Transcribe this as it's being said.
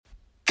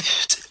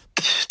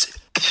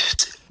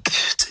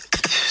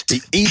The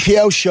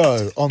EPL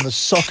show on the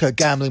Soccer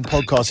Gambling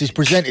Podcast is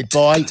presented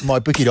by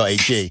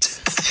MyBookie.ag.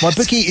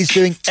 MyBookie is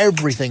doing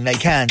everything they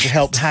can to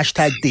help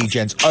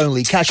 #DGens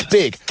only cash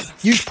big.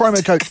 Use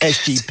promo code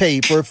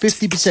SGP for a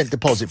 50%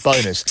 deposit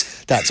bonus.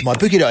 That's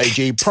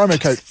MyBookie.ag, promo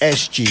code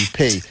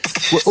SGP.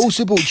 We're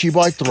also brought to you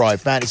by Thrive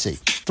Fantasy.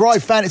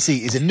 Thrive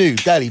Fantasy is a new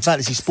daily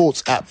fantasy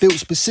sports app built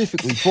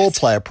specifically for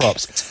player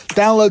props.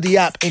 Download the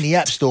app in the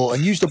App Store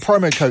and use the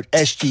promo code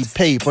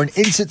SGP for an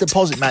instant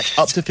deposit match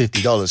up to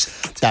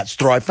 $50. That's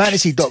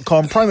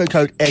thrivefantasy.com, promo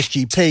code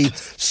SGP.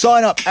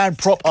 Sign up and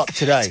prop up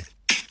today.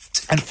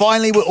 And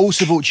finally, we're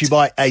also brought to you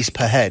by Ace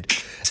Per Head.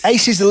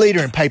 Ace is the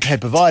leader in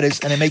pay-per-head providers,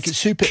 and they make it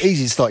super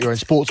easy to start your own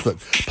sportsbook.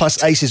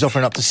 Plus, Ace is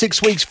offering up to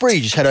 6 weeks free.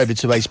 Just head over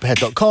to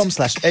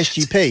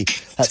aceperhead.com/SGP.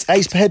 That's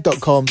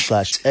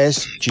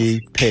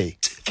aceperhead.com/SGP.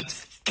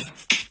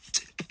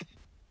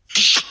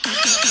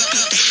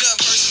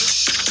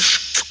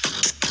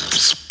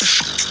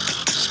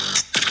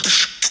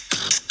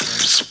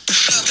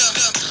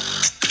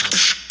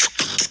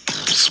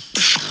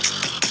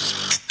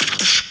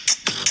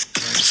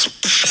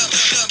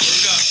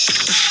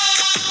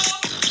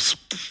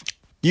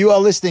 You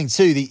are listening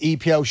to the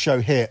EPL show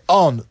here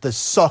on the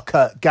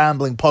Soccer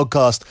Gambling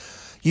Podcast.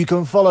 You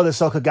can follow the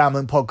Soccer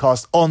Gambling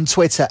Podcast on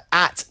Twitter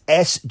at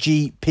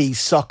SGP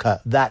Soccer.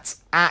 That's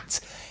at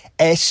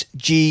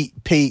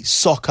SGP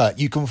Soccer.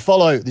 You can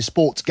follow the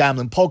Sports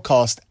Gambling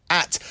Podcast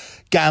at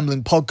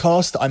Gambling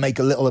Podcast. I make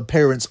a little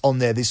appearance on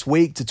there this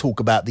week to talk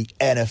about the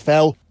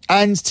NFL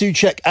and to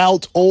check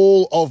out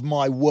all of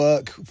my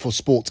work for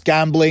sports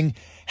gambling.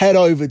 Head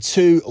over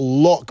to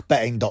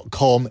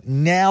lockbetting.com.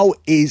 Now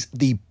is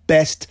the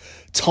best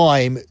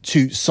time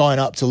to sign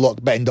up to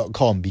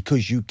lockbetting.com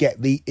because you get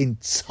the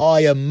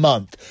entire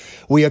month.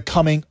 We are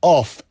coming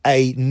off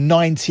a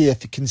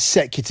 90th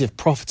consecutive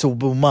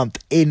profitable month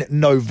in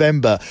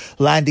November,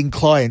 landing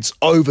clients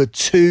over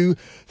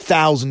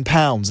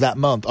 £2,000 that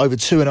month, over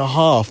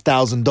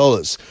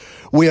 $2,500.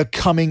 We are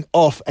coming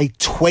off a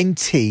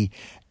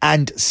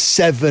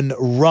 20-7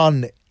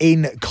 run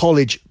in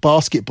college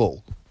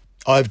basketball.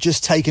 I've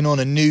just taken on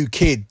a new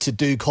kid to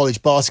do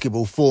college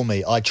basketball for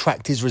me. I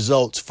tracked his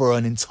results for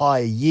an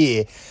entire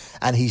year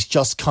and he's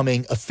just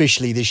coming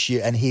officially this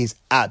year and he is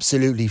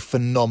absolutely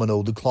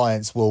phenomenal. The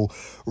clients will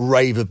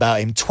rave about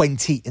him.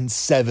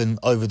 20-7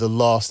 over the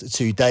last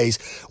 2 days.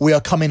 We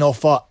are coming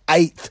off our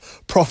 8th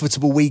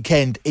profitable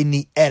weekend in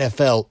the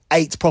NFL.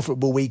 8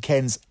 profitable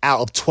weekends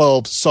out of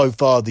 12 so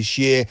far this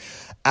year.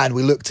 And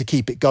we look to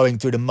keep it going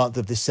through the month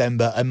of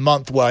December, a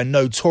month where I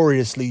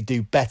notoriously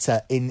do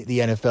better in the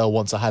NFL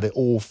once I have it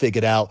all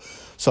figured out.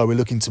 So we're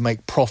looking to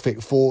make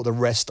profit for the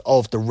rest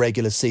of the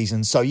regular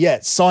season. So yeah,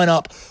 sign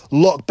up.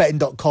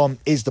 Lockbetting.com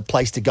is the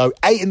place to go.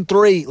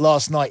 8-3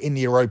 last night in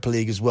the Europa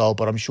League as well.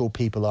 But I'm sure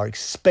people are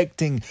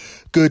expecting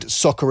good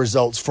soccer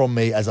results from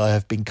me as I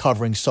have been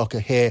covering soccer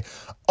here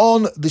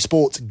on the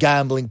Sports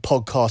Gambling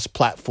Podcast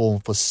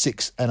platform for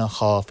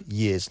 6.5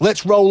 years.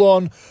 Let's roll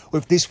on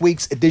with this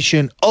week's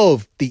edition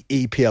of the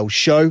EPL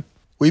show.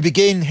 We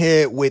begin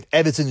here with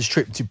Everton's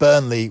trip to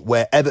Burnley,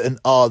 where Everton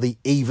are the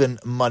even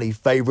money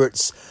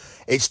favourites.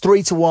 It's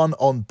 3-1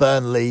 on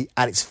Burnley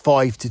and it's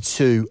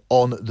 5-2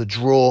 on the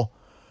draw.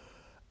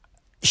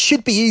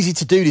 Should be easy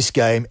to do this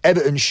game.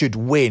 Everton should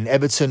win.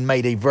 Everton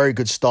made a very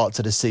good start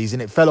to the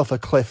season. It fell off a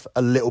cliff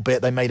a little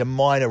bit. They made a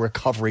minor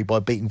recovery by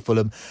beating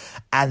Fulham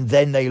and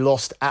then they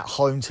lost at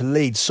home to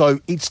Leeds. So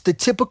it's the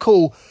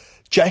typical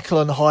Jekyll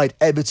and Hyde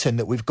Everton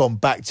that we've gone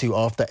back to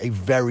after a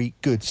very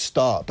good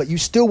start. But you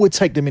still would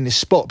take them in this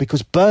spot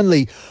because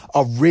Burnley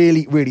are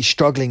really, really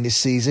struggling this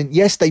season.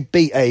 Yes, they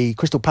beat a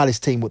Crystal Palace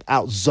team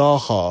without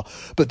Zaha,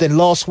 but then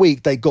last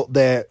week they got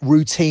their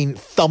routine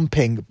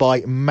thumping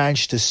by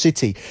Manchester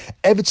City.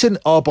 Everton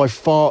are by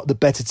far the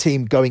better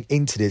team going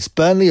into this.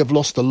 Burnley have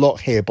lost a lot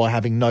here by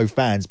having no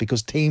fans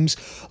because teams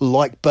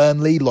like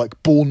Burnley,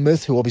 like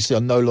Bournemouth, who obviously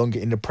are no longer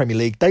in the Premier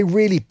League, they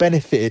really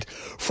benefited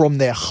from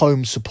their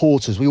home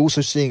supporters. We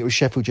also seeing it with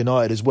Sheffield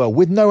United as well.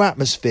 With no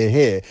atmosphere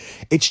here,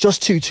 it's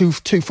just two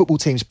football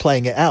teams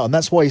playing it out, and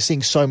that's why you're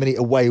seeing so many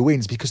away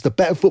wins, because the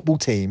better football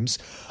teams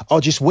are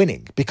just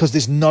winning because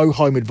there's no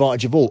home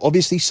advantage of all.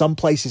 Obviously, some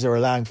places are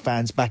allowing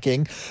fans back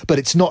in, but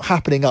it's not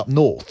happening up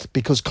north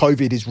because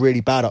COVID is really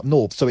bad up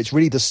north. So it's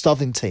really the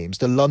southern teams,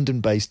 the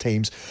London-based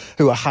teams,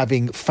 who are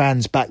having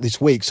fans back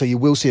this week. So you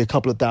will see a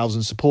couple of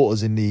thousand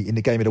supporters in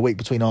the game of the week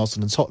between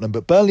Arsenal and Tottenham,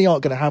 but Burnley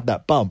aren't going to have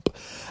that bump.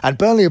 And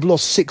Burnley have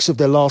lost 6 of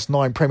their last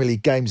 9 Premier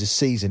League games this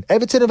season.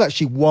 Everton have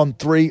actually won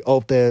 3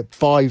 of their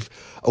 5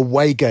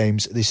 away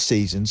games this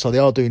season, so they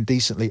are doing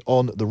decently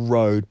on the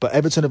road. But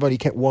Everton have only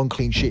kept 1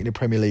 clean sheet in the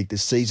Premier League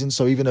this season,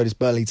 so even though this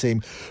Burnley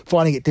team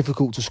finding it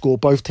difficult to score,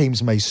 both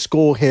teams may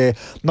score here.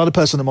 Another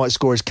person that might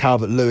score is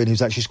Calvert-Lewin,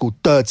 who's actually scored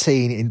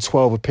 13 in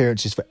 12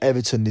 appearances for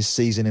Everton this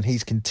season, and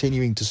he's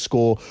continuing to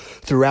score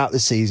throughout the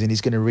season.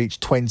 He's going to reach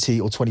 20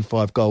 or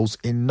 25 goals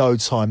in no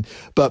time.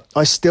 But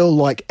I still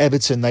like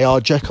Everton. They are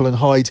Jekyll and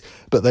Hyde,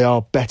 but they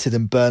are better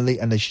than Burnley,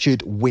 and they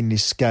should win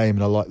this game,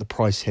 and I like the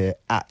price here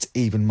at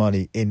even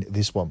money in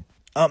this one.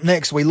 Up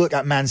next, we look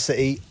at Man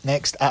City,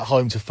 next at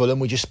home to Fulham.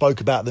 We just spoke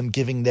about them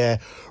giving their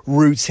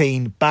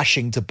routine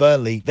bashing to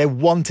Burnley. They're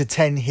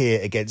 1-10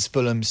 here against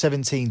Fulham,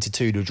 17-2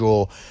 to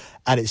draw,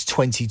 and it's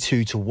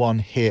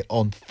 22-1 here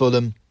on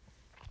Fulham.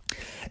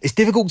 It's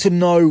difficult to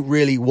know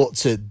really what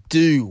to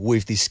do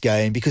with this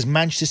game because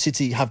Manchester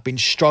City have been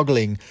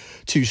struggling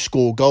to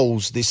score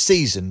goals this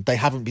season. They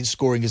haven't been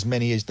scoring as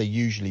many as they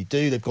usually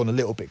do. They've gone a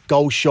little bit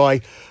goal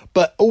shy.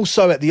 But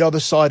also at the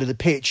other side of the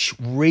pitch,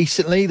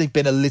 recently, they've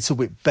been a little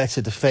bit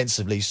better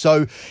defensively.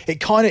 So it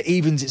kind of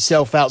evens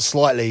itself out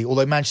slightly,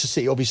 although Manchester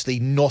City obviously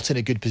not in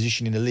a good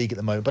position in the league at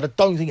the moment. But I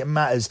don't think it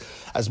matters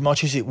as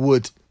much as it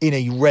would in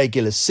a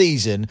regular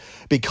season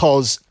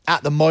because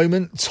at the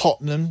moment,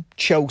 Tottenham,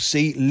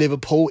 Chelsea,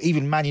 Liverpool,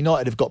 even Man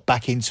United have got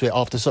back into it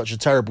after such a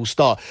terrible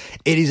start.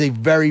 It is a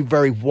very,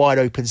 very wide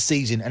open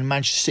season and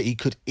Manchester City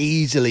could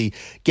easily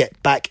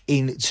get back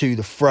into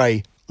the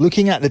fray.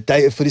 Looking at the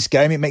data for this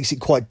game, it makes it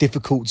quite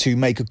difficult to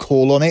make a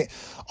call on it.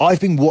 I've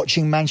been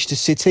watching Manchester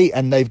City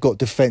and they've got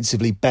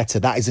defensively better.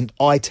 That is an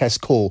eye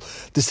test call.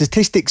 The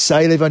statistics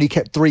say they've only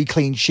kept 3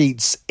 clean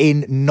sheets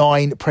in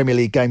 9 Premier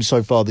League games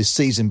so far this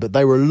season, but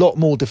they were a lot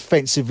more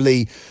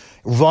defensively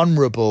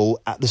vulnerable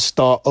at the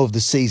start of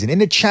the season. In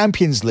the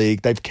Champions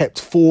League, they've kept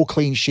 4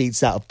 clean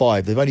sheets out of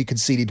 5. They've only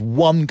conceded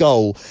 1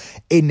 goal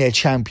in their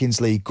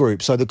Champions League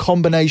group. So the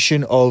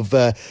combination of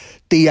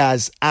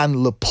Diaz and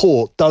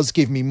Laporte does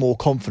give me more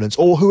confidence,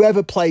 or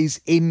whoever plays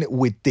in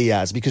with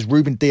Diaz, because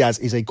Ruben Diaz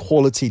is a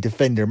quality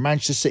defender.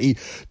 Manchester City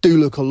do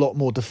look a lot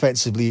more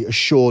defensively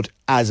assured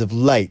as of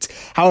late.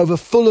 However,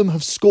 Fulham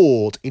have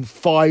scored in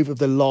 5 of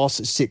the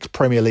last 6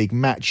 Premier League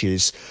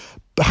matches.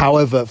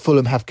 However,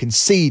 Fulham have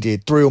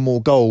conceded 3 or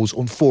more goals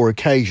on 4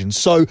 occasions.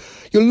 So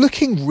you're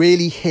looking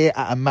really here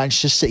at a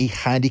Manchester City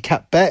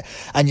handicap bet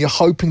and you're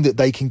hoping that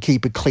they can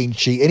keep a clean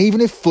sheet. And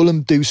even if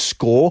Fulham do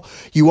score,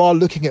 you are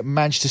looking at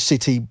Manchester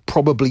City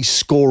probably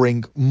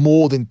scoring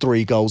more than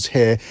 3 goals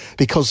here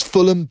because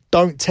Fulham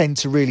don't tend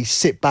to really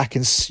sit back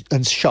and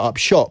shut up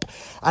shop.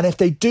 And if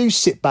they do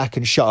sit back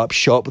and shut up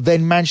shop,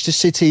 then Manchester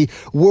City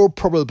will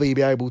probably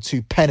be able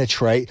to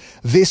penetrate.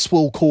 This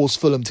will cause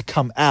Fulham to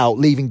come out,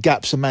 leaving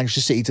gaps for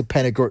Manchester City to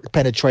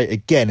penetrate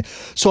again.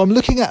 So I'm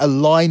looking at a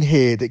line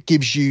here that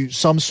gives you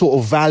some sort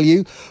of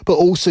value, but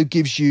also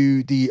gives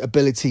you the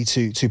ability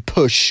to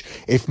push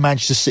if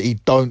Manchester City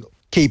don't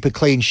keep a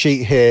clean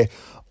sheet here,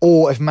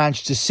 or if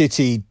Manchester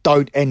City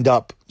don't end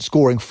up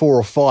scoring 4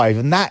 or 5,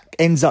 and that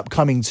ends up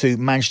coming to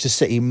Manchester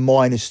City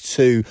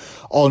 -2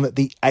 on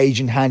the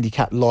Asian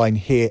handicap line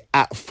here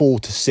at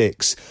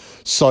 4-6.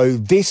 So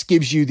this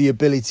gives you the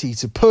ability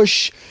to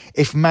push.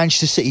 If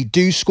Manchester City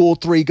do score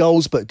 3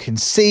 goals but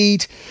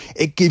concede,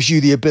 it gives you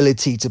the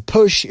ability to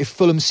push. If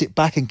Fulham sit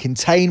back and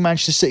contain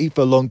Manchester City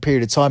for a long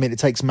period of time, and it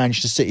takes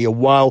Manchester City a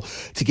while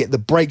to get the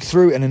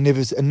breakthrough and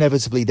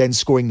inevitably then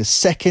scoring the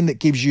second, that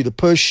gives you the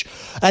push.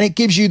 And it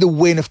gives you the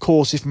win, of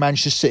course, if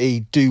Manchester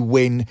City do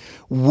win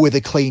with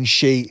a clean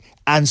sheet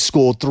and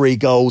scored 3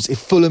 goals. If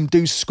Fulham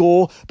do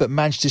score, but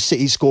Manchester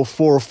City score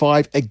 4 or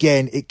 5,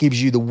 again, it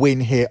gives you the win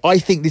here. I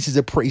think this is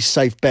a pretty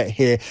safe bet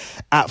here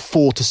at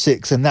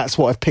 4-6, and that's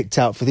what I've picked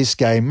out for this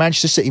game.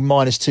 Manchester City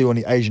 -2 on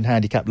the Asian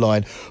handicap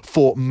line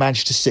for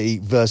Manchester City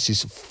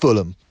versus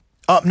Fulham.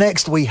 Up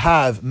next, we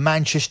have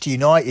Manchester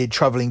United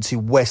travelling to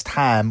West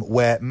Ham,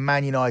 where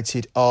Man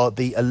United are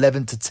the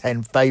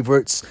 11-10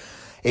 favourites.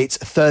 It's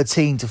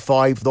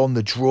 13-5 on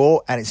the draw,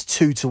 and it's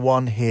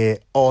 2-1 here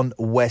on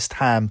West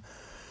Ham.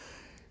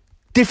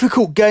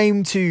 Difficult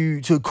game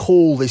to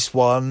call this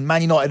one.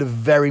 Man United are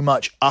very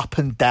much up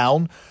and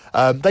down.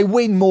 They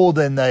win more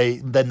than they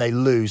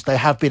lose. They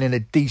have been in a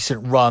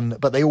decent run,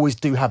 but they always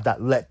do have that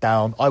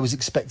letdown. I was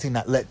expecting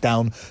that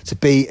letdown to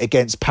be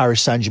against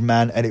Paris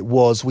Saint-Germain, and it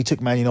was. We took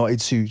Man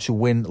United to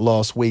win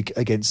last week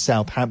against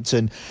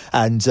Southampton,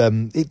 and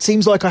it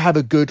seems like I have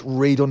a good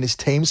read on this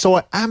team, so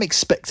I am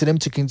expecting them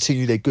to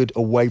continue their good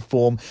away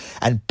form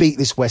and beat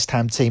this West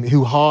Ham team,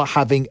 who are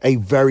having a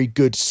very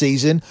good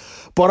season.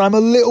 But I'm a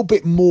little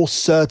bit more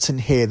certain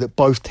here that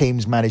both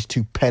teams managed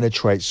to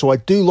penetrate. So I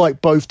do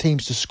like both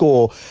teams to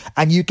score.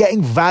 And you're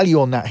getting value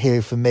on that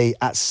here for me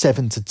at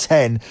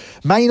 7-10.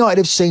 Man United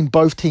have seen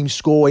both teams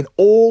score in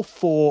all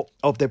 4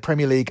 of their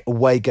Premier League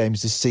away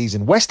games this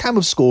season. West Ham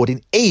have scored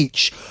in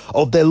each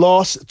of their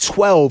last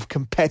 12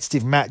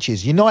 competitive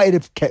matches. United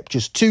have kept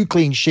just 2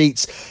 clean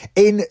sheets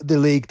in the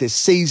league this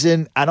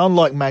season. And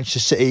unlike Manchester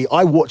City,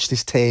 I watch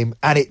this team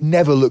and it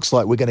never looks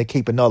like we're going to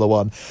keep another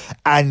one.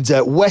 And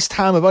West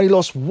Ham have only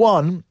lost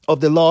 1 of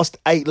the last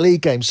 8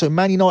 league games. So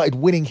Man United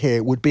winning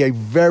here would be a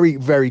very,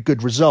 very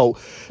good result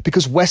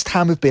because West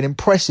Ham have been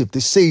impressive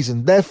this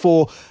season.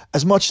 Therefore,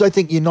 as much as I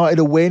think United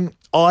will win,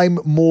 I'm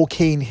more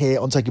keen here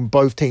on taking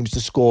both teams to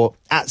score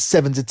at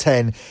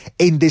 7-10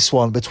 in this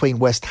one between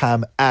West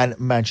Ham and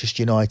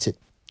Manchester United.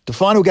 The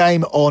final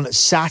game on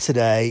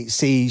Saturday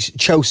sees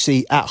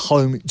Chelsea at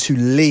home to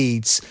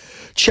Leeds.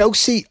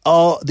 Chelsea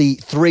are the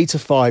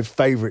 3-5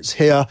 favourites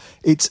here.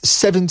 It's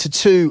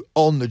 7-2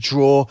 on the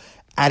draw,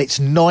 and it's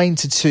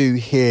 9-2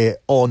 here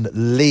on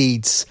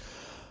Leeds.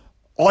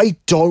 I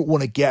don't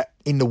want to get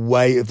in the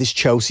way of this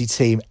Chelsea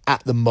team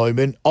at the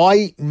moment.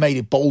 I made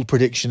a bold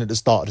prediction at the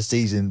start of the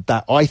season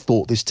that I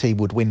thought this team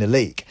would win the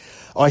league.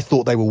 I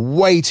thought they were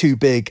way too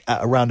big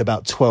at around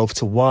about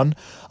 12-1.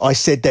 I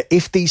said that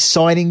if these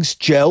signings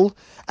gel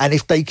and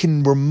if they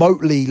can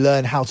remotely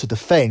learn how to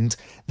defend,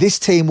 this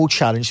team will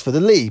challenge for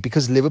the league,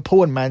 because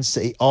Liverpool and Man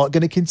City aren't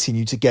going to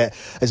continue to get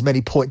as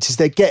many points as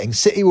they're getting.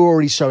 City were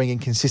already showing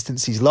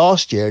inconsistencies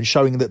last year and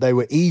showing that they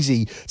were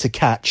easy to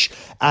catch.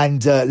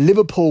 And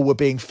Liverpool were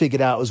being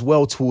figured out as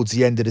well towards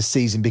the end of the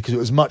season, because it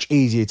was much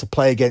easier to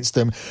play against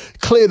them,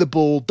 clear the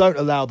ball, don't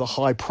allow the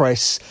high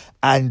press,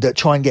 and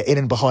try and get in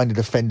and behind the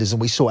defenders.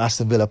 And we saw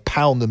Aston Villa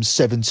pound them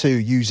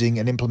 7-2 using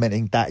and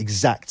implementing that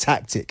exact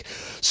tactic.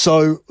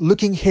 So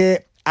looking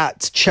here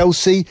at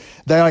Chelsea,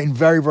 they are in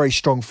very, very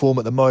strong form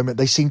at the moment.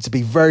 They seem to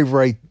be very,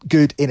 very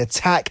good in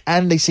attack,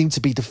 and they seem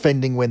to be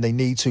defending when they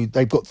need to.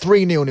 They've got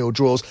 3 0-0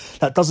 draws.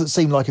 That doesn't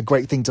seem like a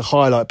great thing to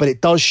highlight, but it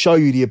does show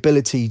you the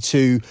ability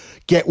to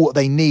get what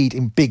they need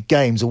in big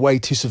games, away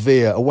to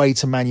Sevilla, away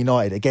to Man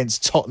United,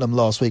 against Tottenham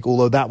last week,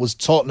 although that was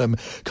Tottenham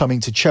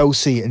coming to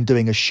Chelsea and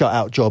doing a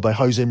shutout job, a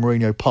Jose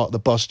Mourinho park the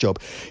bus job.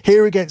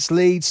 Here against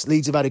Leeds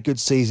have had a good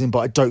season, but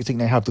I don't think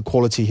they have the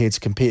quality here to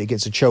compete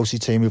against a Chelsea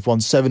team who've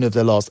won 7 of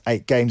their last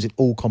 8 games in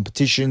all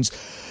competitions.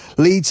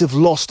 Leeds have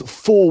lost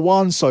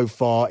 4-1 so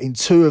far in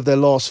 2 of their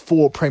last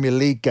 4 Premier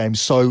League games.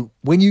 So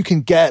when you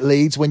can get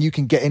Leeds, when you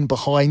can get in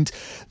behind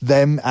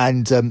them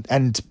and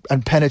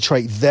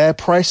penetrate their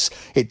press,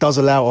 it does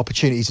allow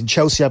opportunities. And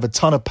Chelsea have a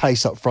ton of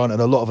pace up front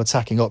and a lot of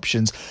attacking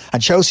options.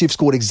 And Chelsea have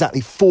scored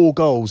exactly 4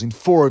 goals in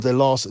 4 of their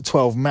last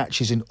 12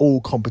 matches in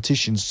all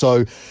competitions.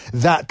 So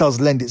that does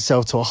lend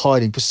itself to a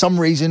hiding. For some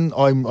reason,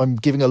 I'm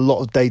giving a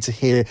lot of data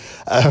here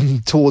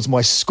towards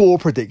my score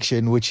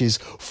prediction, which is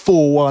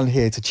 4-1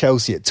 here to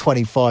Chelsea at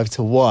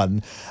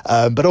 25-1.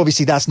 But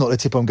obviously that's not the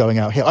tip I'm going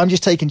out here. I'm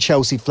just taking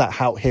Chelsea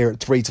flat out here at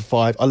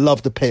 3-5. I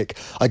love the pick.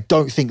 I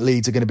don't think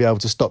Leeds are going to be able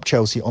to stop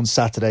Chelsea on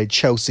Saturday.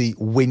 Chelsea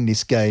win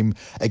this game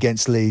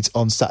against Leeds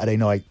on Saturday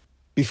night.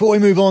 Before we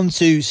move on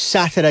to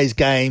Saturday's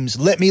games,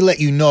 let me let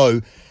you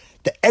know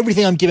that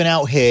everything I'm giving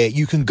out here,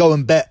 you can go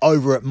and bet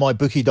over at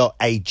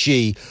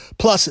mybookie.ag.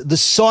 Plus, the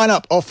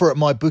sign-up offer at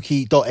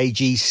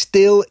mybookie.ag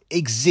still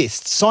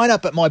exists. Sign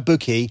up at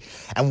mybookie,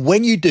 and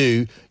when you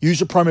do, use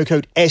the promo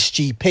code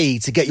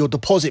SGP to get your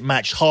deposit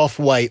matched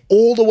halfway,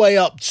 all the way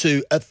up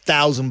to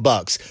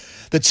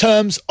 $1,000. The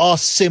terms are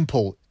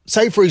simple.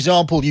 Say, for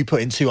example, you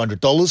put in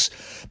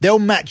 $200, they'll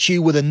match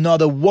you with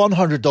another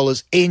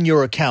 $100 in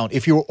your account.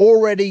 If you're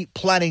already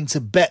planning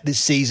to bet this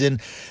season,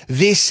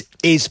 this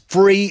is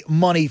free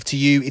money to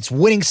you. It's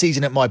winning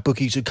season at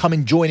MyBookie, so come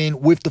and join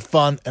in with the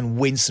fun and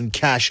win some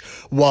cash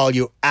while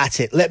you're at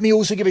it. Let me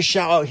also give a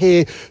shout out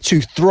here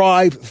to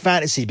Thrive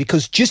Fantasy,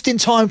 because just in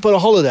time for the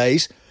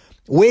holidays,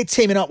 we're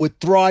teaming up with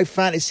Thrive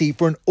Fantasy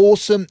for an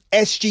awesome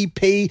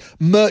SGP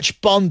merch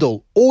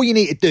bundle. All you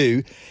need to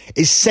do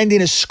is send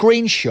in a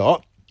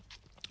screenshot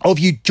of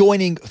you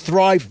joining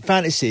Thrive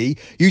Fantasy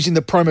using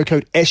the promo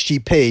code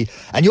SGP,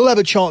 and you'll have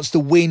a chance to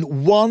win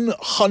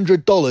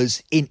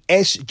 $100 in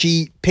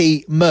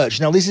SGP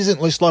merch. Now, this isn't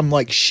just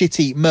like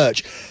shitty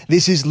merch.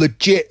 This is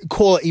legit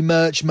quality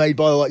merch made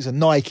by the likes of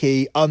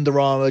Nike, Under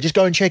Armour. Just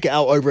go and check it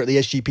out over at the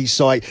SGP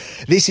site.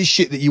 This is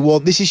shit that you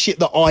want. This is shit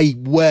that I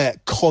wear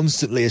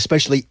constantly,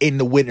 especially in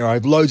the winter. I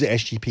have loads of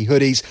SGP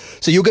hoodies.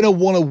 So you're going to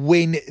want to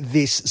win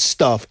this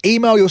stuff.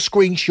 Email your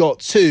screenshot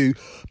to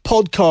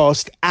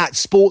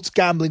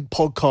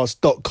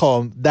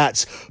podcast@sportsgamblingpodcast.com.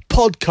 That's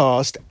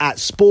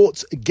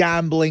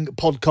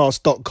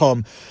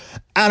podcast@sportsgamblingpodcast.com.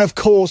 And of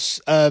course,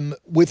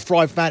 with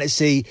Thrive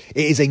Fantasy,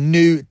 it is a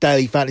new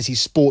daily fantasy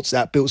sports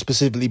app built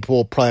specifically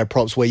for player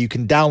props, where you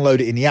can download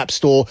it in the App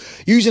Store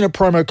using a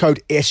promo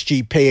code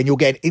SGP, and you'll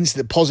get an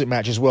instant deposit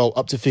match as well,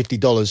 up to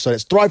 $50. So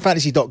that's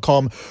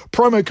thrivefantasy.com,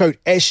 promo code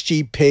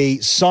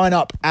SGP. Sign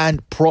up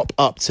and prop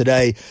up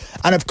today.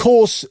 And of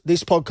course,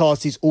 this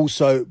podcast is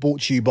also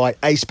brought to you by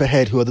Ace Per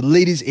Head, who are the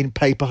leaders in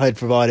pay-per-head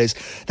providers.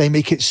 They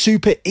make it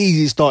super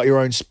easy to start your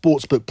own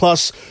sportsbook.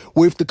 Plus,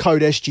 with the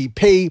code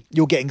SGP,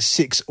 you're getting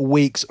 6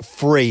 weeks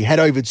free. Head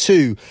over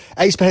to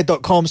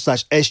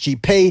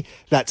aceperhead.com/SGP.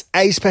 That's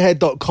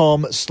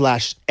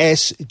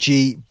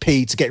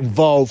aceperhead.com/SGP to get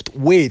involved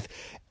with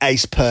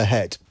Ace Per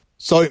Head.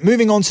 So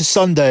moving on to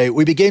Sunday,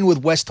 we begin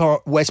with West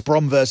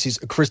Brom versus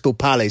Crystal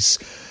Palace,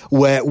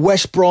 where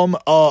West Brom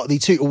are the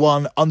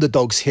 2-1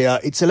 underdogs here.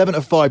 It's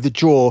 11-5 the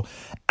draw,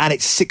 and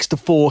it's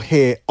 6-4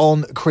 here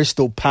on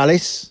Crystal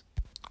Palace.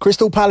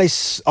 Crystal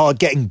Palace are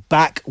getting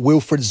back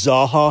Wilfred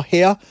Zaha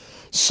here.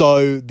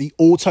 So the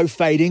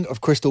auto-fading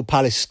of Crystal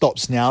Palace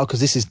stops now, because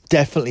this is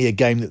definitely a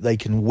game that they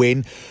can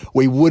win.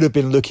 We would have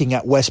been looking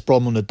at West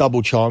Brom on a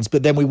double chance,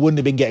 but then we wouldn't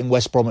have been getting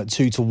West Brom at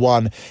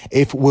 2-1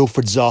 if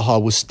Wilfred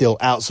Zaha was still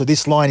out. So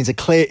this line is a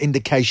clear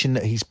indication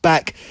that he's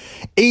back.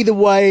 Either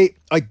way,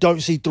 I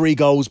don't see 3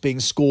 goals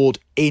being scored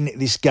in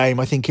this game.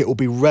 I think it will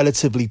be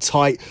relatively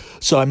tight,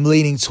 so I'm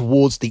leaning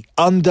towards the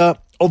under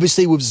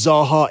Obviously, with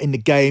Zaha in the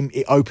game,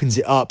 it opens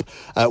it up.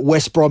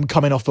 West Brom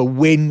coming off a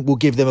win will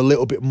give them a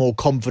little bit more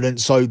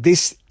confidence. So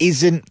this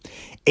isn't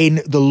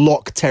in the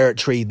lock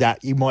territory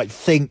that you might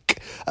think.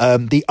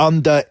 The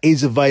under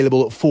is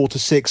available at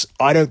 4-6.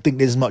 I don't think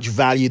there's much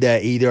value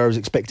there either. I was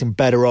expecting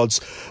better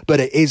odds, but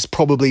it is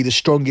probably the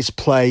strongest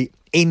play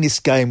in this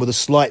game, with a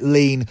slight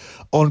lean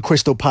on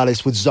Crystal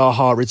Palace, with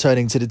Zaha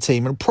returning to the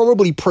team and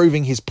probably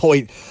proving his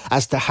point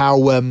as to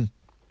how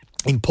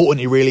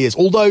important it really is.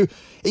 Although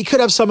it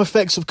could have some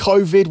effects of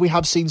COVID. We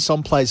have seen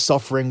some players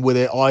suffering with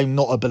it. I'm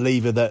not a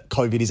believer that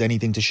COVID is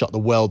anything to shut the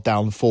world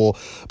down for.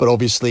 But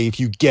obviously, if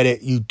you get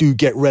it, you do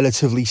get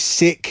relatively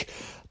sick.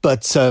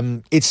 But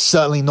it's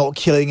certainly not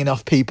killing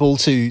enough people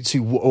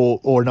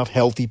or enough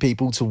healthy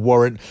people to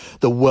warrant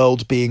the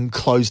world being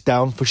closed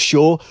down for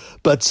sure.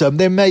 But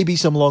there may be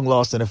some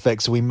long-lasting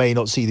effects, so we may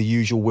not see the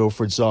usual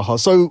Wilfried Zaha.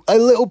 So a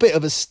little bit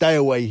of a stay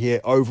away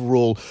here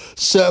overall.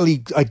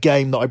 Certainly a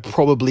game that I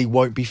probably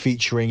won't be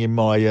featuring in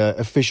my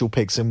official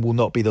picks and will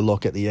not be the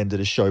lock at the end of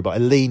the show. But I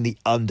lean the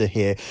under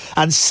here.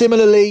 And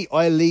similarly,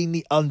 I lean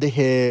the under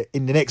here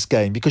in the next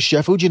game because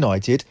Sheffield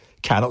United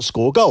cannot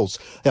score goals.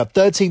 They are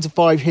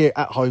 13-5 here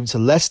at home to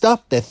Leicester.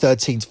 They're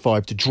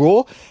 13-5 to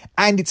draw.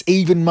 And it's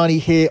even money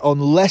here on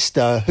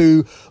Leicester,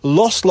 who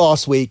lost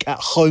last week at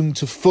home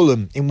to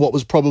Fulham in what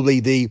was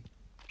probably the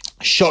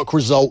shock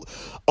result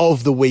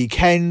of the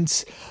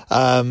weekend.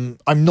 I'm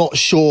not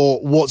sure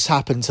what's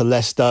happened to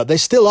Leicester. They're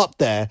still up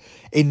there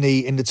in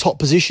the top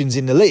positions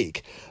in the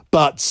league,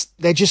 but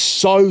they're just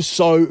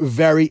so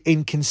very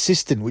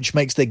inconsistent, which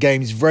makes their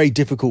games very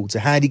difficult to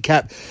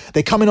handicap.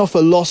 They're coming off a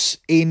loss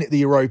in the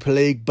Europa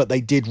League, but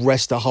they did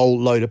rest a whole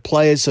load of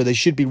players, so they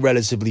should be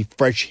relatively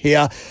fresh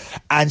here.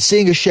 And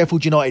seeing as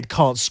Sheffield United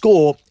can't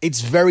score,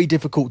 it's very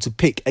difficult to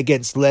pick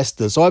against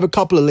Leicester. So I have a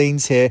couple of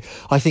leans here.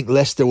 I think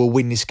Leicester will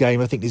win this game.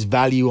 I think there's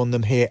value on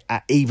them here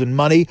at even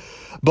money.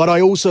 But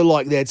I also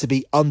like there to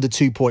be under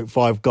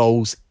 2.5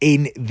 goals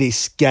in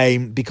this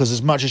game, because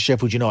as much as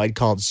Sheffield United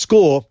can't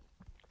score,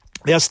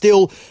 they are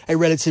still a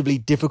relatively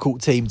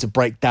difficult team to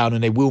break down,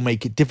 and they will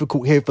make it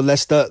difficult here for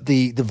Leicester.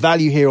 The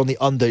value here on the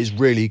under is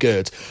really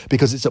good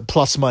because it's at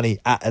plus money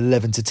at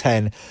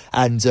 11-10,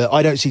 and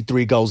I don't see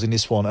 3 goals in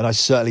this one, and I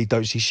certainly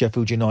don't see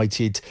Sheffield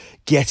United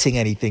getting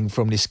anything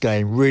from this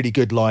game. Really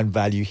good line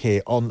value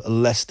here on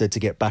Leicester to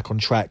get back on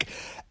track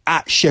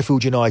at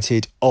Sheffield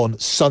United on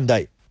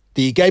Sunday.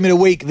 The game of the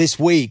week this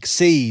week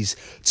sees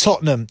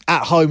Tottenham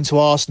at home to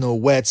Arsenal,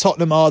 where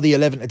Tottenham are the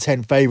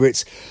 11-10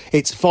 favourites.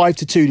 It's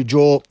 5-2 to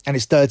draw, and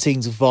it's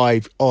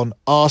 13-5 on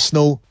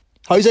Arsenal.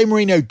 Jose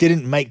Mourinho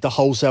didn't make the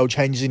wholesale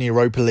changes in the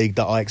Europa League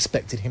that I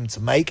expected him to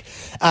make,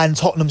 and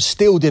Tottenham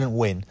still didn't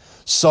win.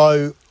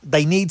 So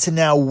they need to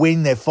now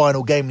win their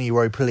final game in the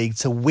Europa League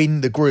to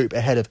win the group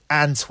ahead of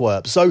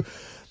Antwerp. So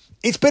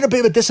it's been a bit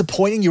of a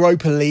disappointing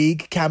Europa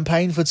League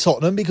campaign for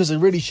Tottenham, because they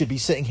really should be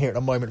sitting here at the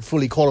moment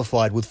fully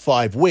qualified with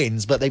 5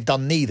 wins, but they've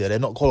done neither. They're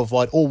not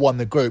qualified or won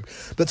the group.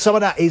 But some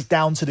of that is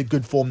down to the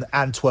good form that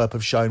Antwerp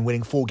have shown,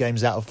 winning 4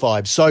 games out of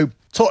 5. So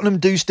Tottenham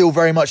do still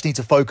very much need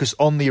to focus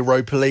on the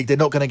Europa League. They're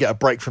not going to get a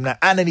break from that.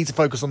 And they need to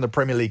focus on the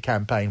Premier League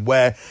campaign,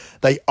 where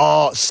they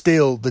are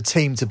still the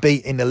team to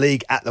beat in the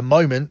league at the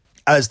moment,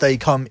 as they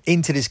come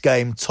into this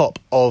game top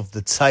of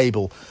the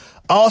table.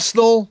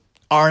 Arsenal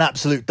are an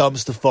absolute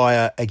dumpster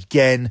fire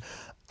again.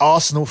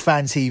 Arsenal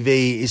Fan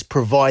TV is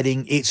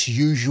providing its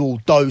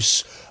usual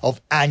dose of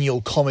annual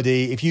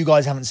comedy. If you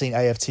guys haven't seen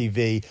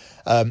AFTV,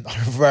 I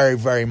very,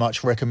 very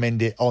much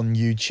recommend it on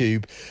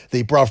YouTube.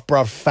 The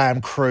Bruv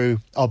fam crew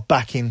are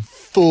back in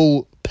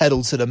full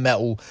pedal to the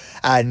metal,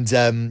 and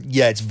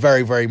it's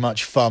very, very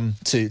much fun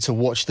to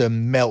watch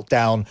them melt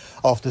down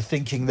after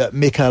thinking that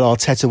Mikel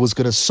Arteta was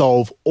going to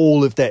solve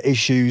all of their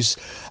issues.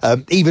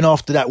 Even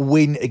after that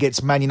win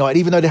against Man United,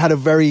 even though they had a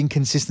very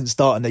inconsistent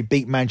start and they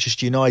beat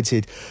Manchester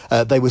United,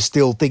 they were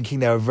still thinking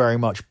they were very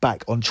much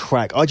back on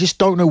track. I just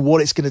don't know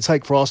what it's going to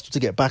take for Arsenal to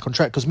get back on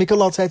track, because Mikel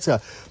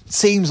Arteta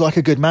seems like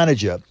a good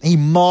manager. He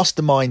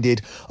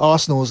masterminded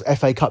Arsenal's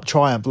FA Cup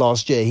triumph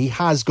last year. He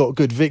has got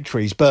good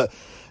victories, but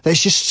there's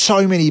just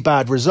so many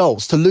bad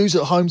results. To lose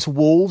at home to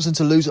Wolves and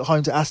to lose at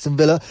home to Aston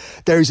Villa,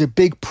 there is a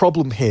big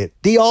problem here.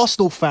 The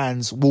Arsenal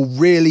fans will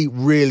really,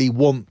 really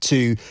want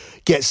to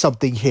get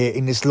something here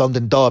in this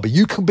London derby.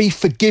 You can be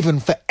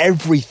forgiven for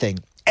everything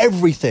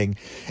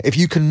if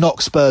you can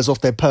knock Spurs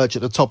off their perch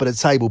at the top of the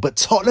table. But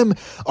Tottenham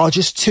are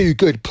just too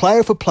good.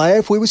 Player for player,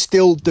 if we were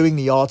still doing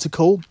the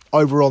article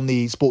over on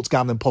the Sports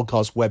Gambling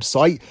Podcast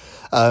website,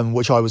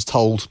 which I was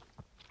told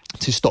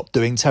to stop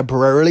doing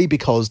temporarily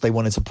because they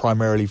wanted to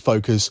primarily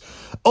focus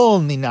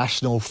on the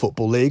National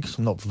Football League.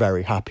 I'm not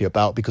very happy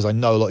about, because I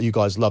know a lot of you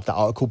guys love that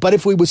article. But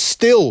if we were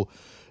still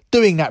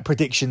doing that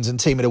predictions and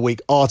team of the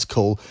week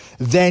article,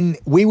 then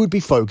we would be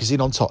focusing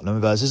on Tottenham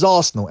versus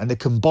Arsenal, and the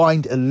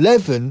combined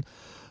 11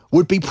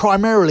 would be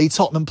primarily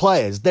Tottenham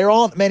players. There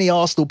aren't many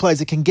Arsenal players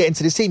that can get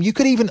into this team. You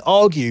could even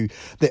argue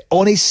that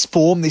on his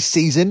form this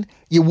season,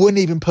 you wouldn't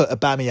even put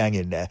Aubameyang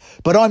in there.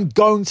 But I'm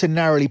going to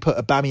narrowly put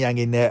Aubameyang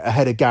in there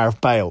ahead of Gareth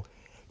Bale.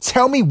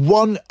 Tell me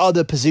one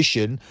other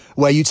position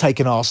where you take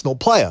an Arsenal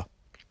player.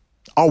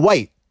 I'll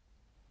wait.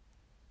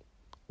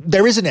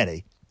 There isn't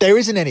any.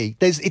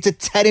 It's a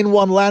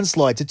 10-1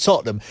 landslide to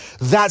Tottenham.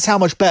 That's how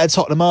much better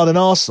Tottenham are than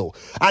Arsenal.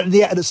 At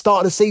the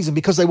start of the season,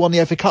 because they won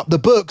the FA Cup, the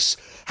books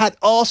had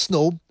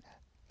Arsenal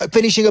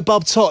finishing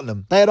above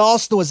Tottenham. They had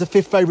Arsenal as the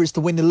fifth favourites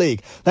to win the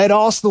league. They had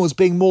Arsenal as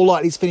being more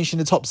likely to finish in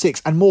the top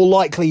six and more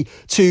likely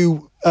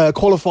to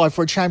qualify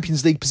for a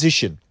Champions League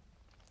position.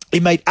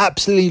 It made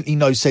absolutely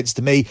no sense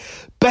to me.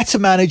 Better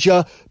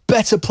manager,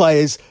 better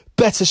players,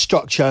 better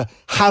structure,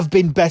 have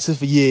been better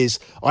for years.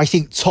 I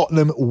think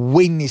Tottenham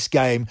win this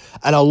game,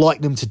 and I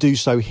like them to do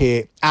so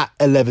here at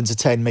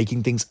 11-10,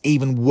 making things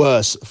even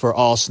worse for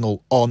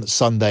Arsenal on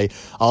Sunday.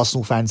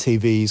 Arsenal Fan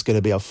TV is going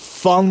to be a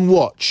fun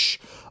watch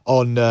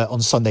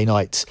on Sunday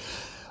night.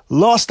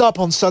 Last up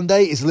on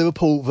Sunday is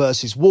Liverpool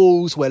versus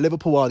Wolves, where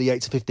Liverpool are the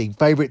 8-15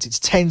 favourites. It's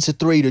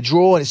 10-3 to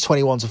draw, and it's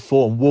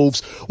 21-4 on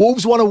Wolves.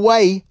 Wolves won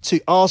away to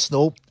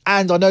Arsenal,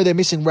 and I know they're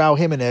missing Raul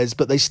Jimenez,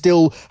 but they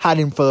still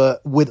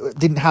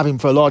didn't have him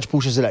for large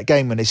portions of that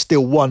game, and they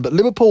still won. But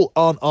Liverpool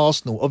aren't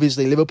Arsenal.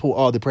 Obviously, Liverpool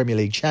are the Premier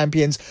League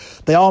champions.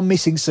 They are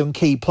missing some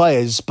key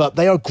players, but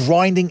they are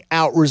grinding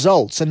out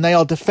results, and they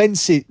are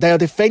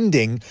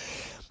defending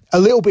a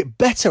little bit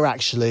better,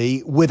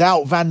 actually,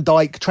 without Van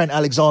Dijk, Trent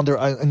Alexander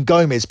and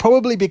Gomez,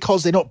 probably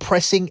because they're not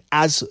pressing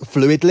as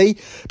fluidly,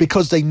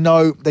 because they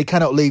know they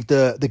cannot leave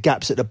the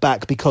gaps at the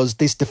back, because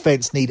this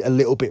defence need a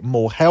little bit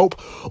more help.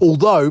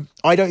 Although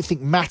I don't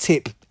think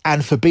Matip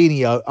and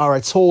Fabinho are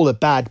at all a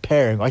bad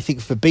pairing. I think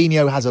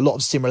Fabinho has a lot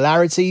of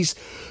similarities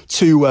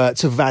to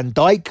Van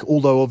Dijk,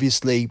 although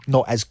obviously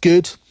not as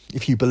good,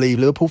 if you believe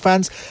Liverpool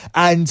fans.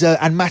 And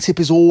Matip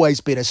has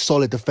always been a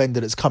solid defender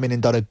that's come in and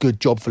done a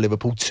good job for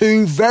Liverpool.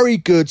 Two very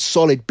good,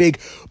 solid, big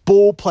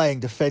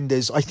ball-playing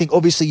defenders. I think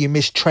obviously you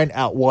miss Trent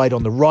out wide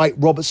on the right.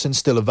 Robertson's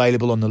still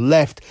available on the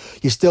left.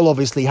 You still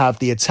obviously have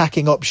the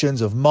attacking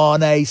options of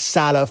Mane,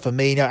 Salah,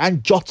 Firmino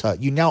and Jota.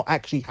 You now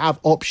actually have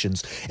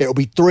options. It'll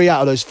be 3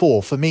 out of those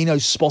 4.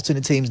 Firmino's spot in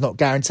the team's not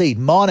guaranteed.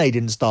 Mane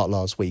didn't start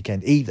last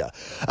weekend either.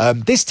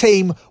 This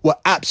team were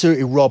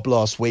absolutely robbed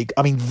last week.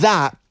 I mean,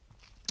 that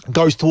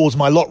goes towards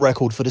my lot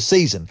record for the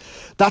season.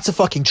 That's a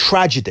fucking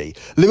tragedy.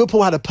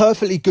 Liverpool had a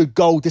perfectly good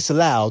goal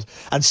disallowed,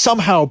 and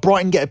somehow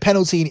Brighton get a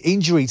penalty in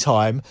injury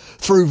time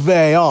through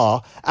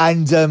VAR,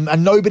 and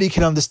nobody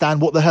can understand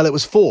what the hell it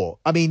was for.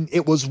 I mean,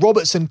 it was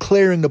Robertson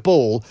clearing the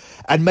ball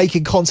and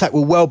making contact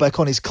with Welbeck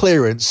on his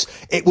clearance.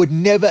 It would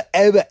never,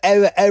 ever,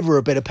 ever, ever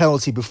have been a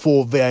penalty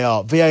before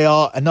VAR.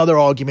 VAR, another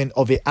argument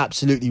of it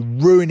absolutely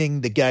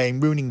ruining the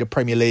game, ruining the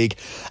Premier League,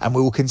 and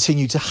we will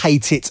continue to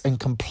hate it and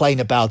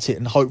complain about it,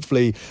 and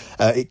hopefully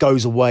it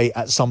goes away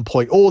at some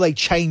point, or they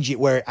change it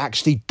where it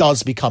actually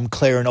does become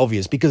clear and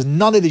obvious, because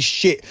none of this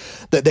shit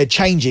that they're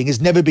changing has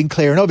never been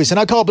clear and obvious. And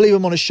I can't believe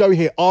I'm on a show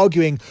here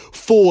arguing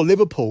for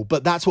Liverpool,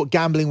 but that's what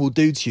gambling will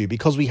do to you.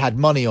 Because we had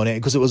money on it,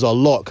 because it was our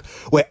lock,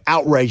 we're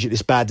outraged at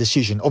this bad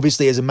decision.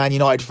 Obviously, as a Man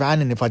United fan,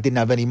 and if I didn't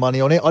have any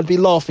money on it, I'd be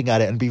laughing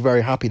at it and be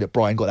very happy that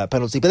Brighton got that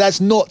penalty. But that's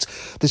not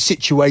the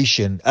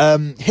situation.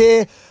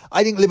 Here,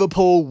 I think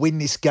Liverpool win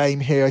this game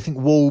here. I think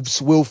Wolves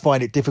will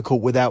find it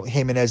difficult without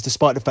Jimenez,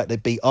 despite the fact they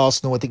beat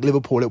Arsenal. I think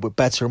Liverpool a little bit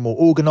better and more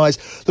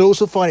organised. They'll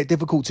also find it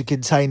difficult to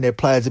contain their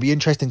players. It'll be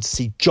interesting to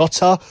see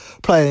Jota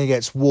playing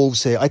against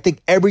Wolves here. I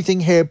think everything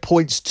here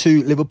points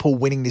to Liverpool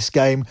winning this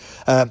game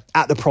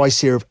at the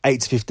price here of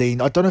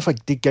 8-15. I don't know if I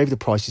gave the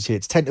prices here.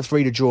 It's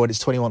 10-3 to draw and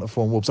it's 21-4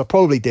 on Wolves. I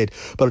probably did,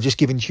 but I've just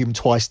given you them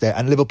twice there.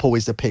 And Liverpool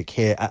is the pick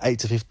here at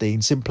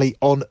 8-15, simply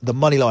on the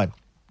money line.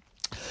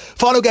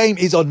 Final game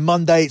is on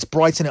Monday. It's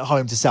Brighton at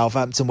home to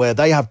Southampton, where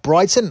they have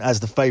Brighton as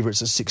the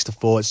favourites at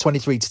 6-4. It's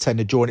 23-10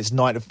 to draw, and it's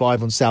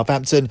 9-5 on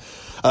Southampton.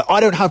 I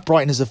don't have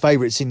Brighton as the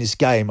favourites in this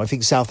game. I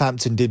think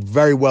Southampton did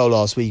very well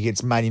last week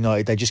against Man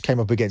United. They just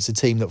came up against a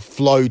team that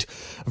flowed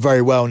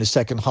very well in the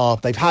second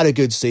half. They've had a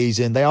good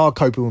season. They are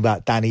coping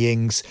without Danny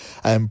Ings.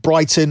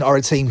 Brighton are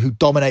a team who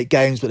dominate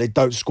games, but they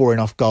don't score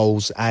enough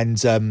goals.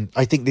 And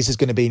I think this is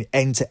going to be an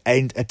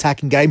end-to-end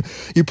attacking game.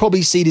 You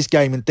probably see this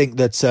game and think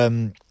that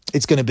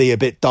it's going to be a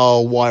bit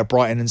dull. Why are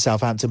Brighton and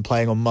Southampton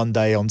playing on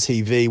Monday on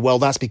TV? Well,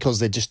 that's because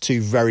they're just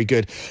two very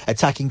good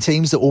attacking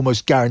teams that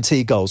almost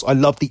guarantee goals. I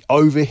love the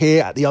over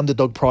here at the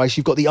underdog price.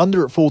 You've got the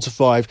under at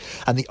 4-5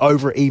 and the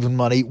over at even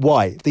money.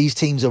 Why? These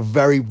teams are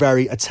very,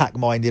 very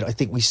attack-minded. I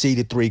think we see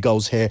the 3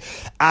 goals here.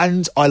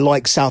 And I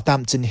like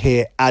Southampton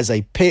here as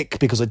a pick,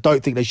 because I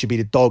don't think they should be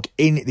the dog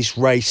in this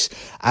race.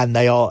 And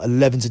they are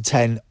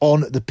 11-10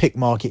 on the pick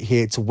market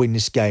here to win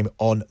this game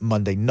on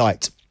Monday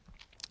night.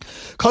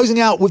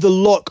 Closing out with the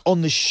lock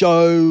on the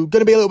show.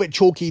 Going to be a little bit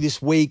chalky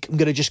this week. I'm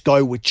going to just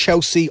go with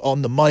Chelsea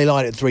on the money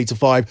line at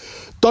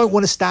 3-5. Don't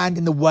want to stand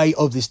in the way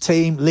of this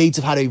team. Leeds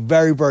have had a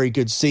very, very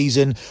good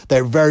season.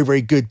 They're a very,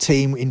 very good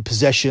team in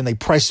possession. They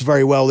press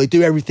very well. They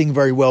do everything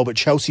very well, but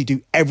Chelsea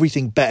do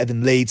everything better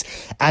than Leeds,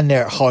 and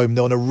they're at home.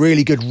 They're on a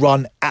really good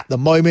run at the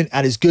moment,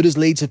 and as good as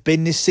Leeds have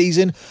been this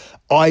season,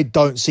 I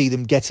don't see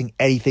them getting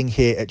anything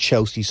here at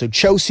Chelsea. So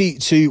Chelsea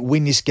to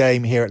win this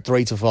game here at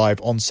 3-5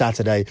 on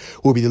Saturday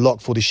will be the lock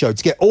for the show.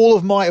 To get all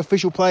of my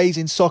official plays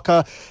in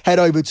soccer, head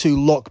over to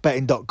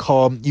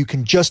lockbetting.com. You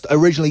can just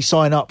originally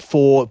sign up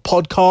for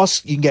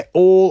podcasts. You can get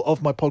all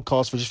of my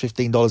podcasts for just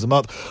 $15 a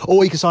month,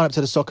 or you can sign up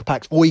to the soccer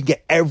packs, or you can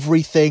get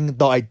everything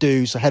that I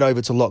do. So head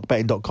over to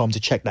lockbetting.com to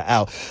check that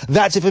out.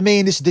 That's it for me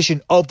in this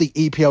edition of the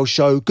EPL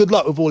show. Good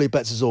luck with all your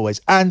bets as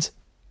always, and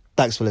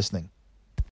thanks for listening.